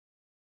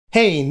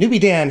Hey, Newbie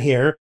Dan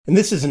here, and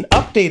this is an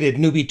updated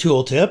Newbie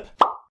tooltip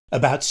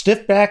about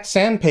stiff-back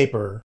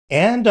sandpaper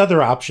and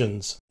other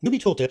options.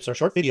 Newbie tooltips are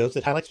short videos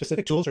that highlight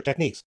specific tools or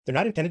techniques. They're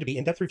not intended to be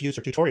in-depth reviews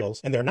or tutorials,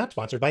 and they're not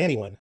sponsored by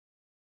anyone.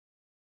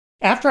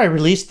 After I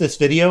released this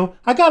video,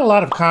 I got a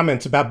lot of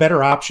comments about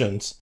better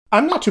options.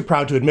 I'm not too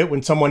proud to admit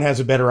when someone has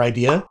a better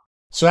idea.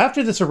 So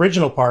after this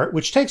original part,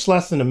 which takes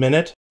less than a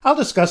minute, I'll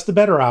discuss the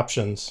better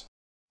options.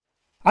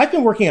 I've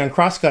been working on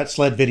crosscut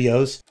sled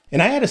videos,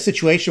 and I had a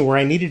situation where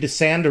I needed to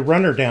sand a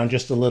runner down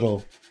just a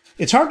little.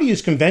 It's hard to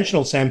use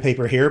conventional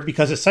sandpaper here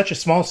because it's such a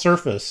small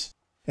surface.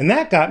 And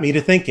that got me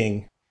to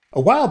thinking.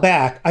 A while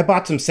back, I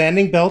bought some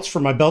sanding belts for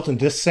my belt and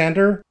disc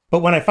sander,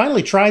 but when I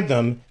finally tried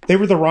them, they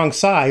were the wrong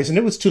size and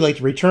it was too late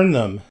to return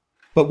them.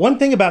 But one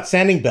thing about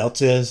sanding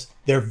belts is,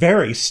 they're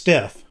very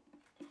stiff.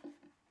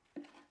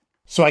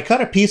 So I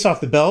cut a piece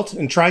off the belt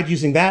and tried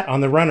using that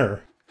on the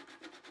runner.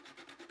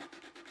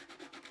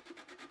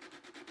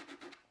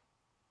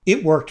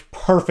 It worked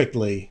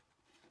perfectly.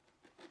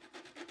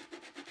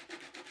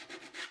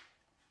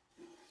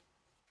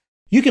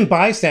 You can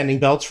buy sanding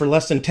belts for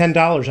less than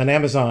 $10 on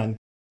Amazon.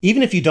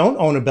 Even if you don't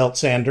own a belt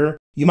sander,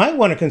 you might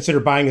want to consider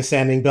buying a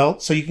sanding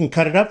belt so you can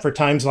cut it up for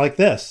times like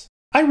this.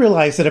 I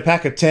realize that a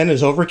pack of 10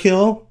 is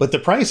overkill, but the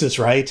price is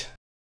right.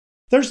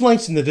 There's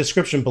links in the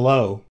description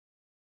below.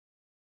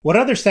 What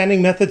other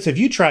sanding methods have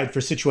you tried for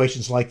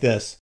situations like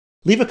this?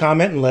 Leave a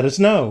comment and let us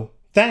know.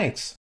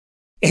 Thanks.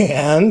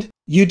 And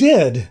you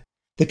did!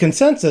 The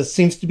consensus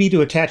seems to be to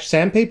attach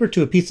sandpaper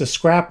to a piece of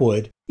scrap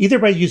wood, either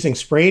by using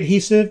spray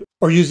adhesive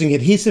or using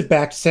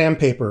adhesive-backed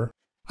sandpaper.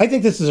 I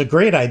think this is a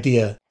great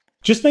idea.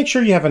 Just make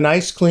sure you have a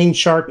nice, clean,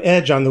 sharp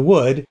edge on the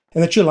wood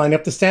and that you line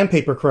up the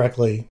sandpaper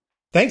correctly.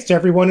 Thanks to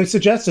everyone who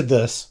suggested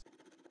this.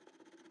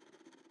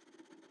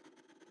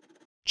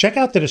 Check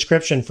out the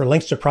description for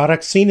links to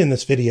products seen in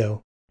this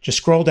video. Just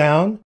scroll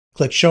down,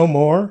 click Show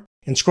More,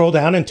 and scroll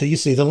down until you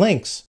see the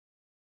links.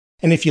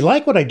 And if you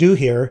like what I do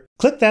here,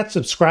 click that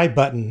subscribe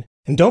button.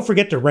 And don't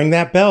forget to ring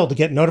that bell to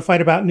get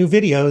notified about new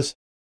videos.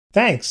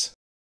 Thanks!